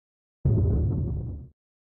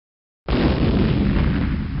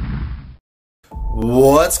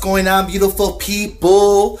What's going on, beautiful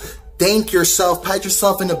people? Thank yourself, pat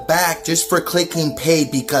yourself in the back just for clicking pay,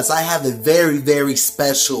 because I have a very, very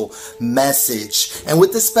special message. And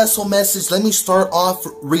with this special message, let me start off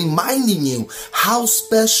reminding you how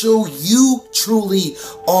special you truly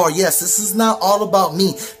are. Yes, this is not all about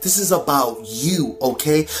me. This is about you,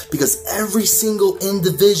 okay? Because every single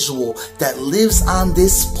individual that lives on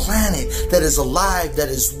this planet, that is alive, that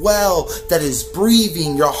is well, that is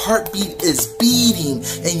breathing, your heartbeat is beating,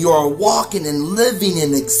 and you are walking and living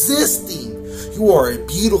and existing. You are a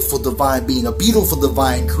beautiful divine being, a beautiful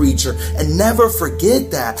divine creature, and never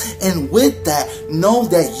forget that. And with that, know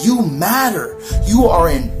that you matter. You are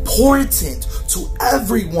important to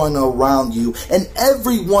everyone around you and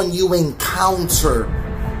everyone you encounter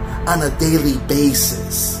on a daily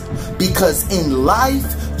basis. Because in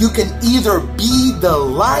life, you can either be the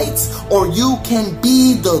light or you can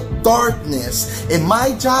be the darkness. And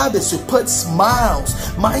my job is to put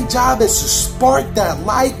smiles. My job is to spark that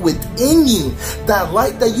light within you, that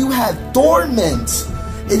light that you had dormant.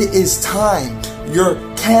 It is time. Your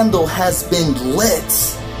candle has been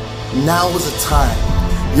lit. Now is the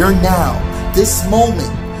time. You're now. This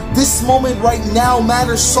moment right now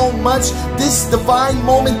matters so much. This divine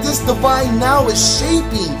moment, this divine now is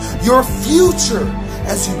shaping your future.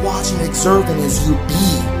 As you watch and observe and as you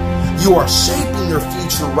be, you are shaping your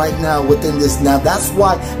future right now within this now. That's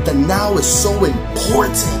why the now is so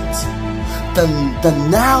important. The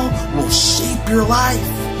now will shape your life.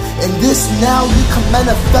 And this now you can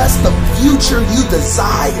manifest the future you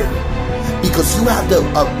desire. Because you have the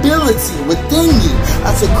ability within you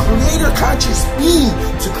as a creator conscious being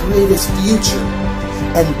to create his future.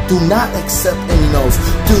 And do not accept any no's.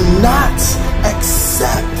 Do not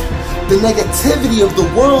accept the negativity of the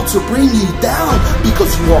world to bring you down,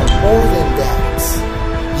 because you are more than that.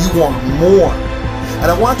 You are more.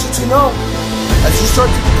 And I want you to know, as you start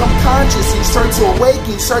to become conscious, you start to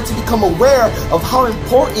awaken, you start to become aware of how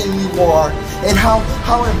important you are and how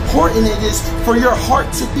important it is for your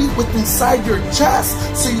heart to beat within inside your chest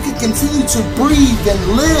so you can continue to breathe and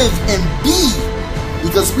live and be,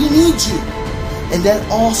 because we need you. And that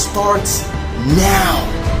all starts now.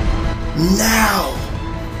 Now.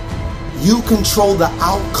 You control the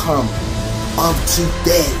outcome of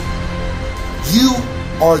today. You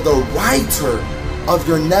are the writer of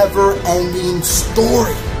your never-ending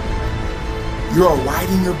story. You're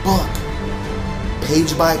writing your book,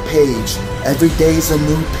 page by page. Every day is a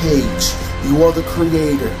new page. You are the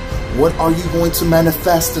creator. What are you going to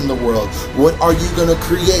manifest in the world? What are you going to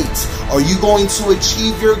create? Are you going to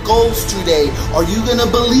achieve your goals today? Are you going to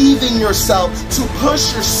believe in yourself, to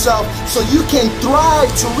push yourself so you can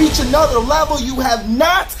thrive, to reach another level you have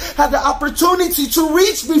not had the opportunity to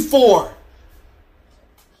reach before?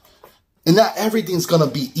 And not everything's going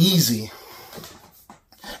to be easy.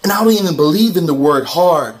 And I don't even believe in the word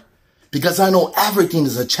hard, because I know everything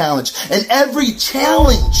is a challenge. And every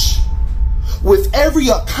challenge, with every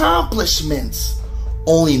accomplishment,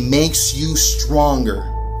 only makes you stronger.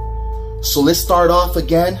 So let's start off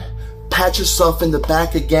again. Pat yourself in the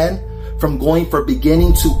back again, from going from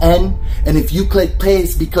beginning to end. And if you click play,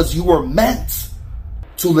 it's because you were meant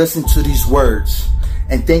to listen to these words.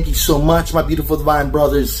 And thank you so much, my beautiful divine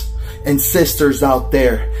brothers and sisters out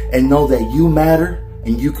there. And know that you matter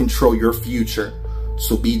and you control your future.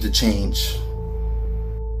 So be the change.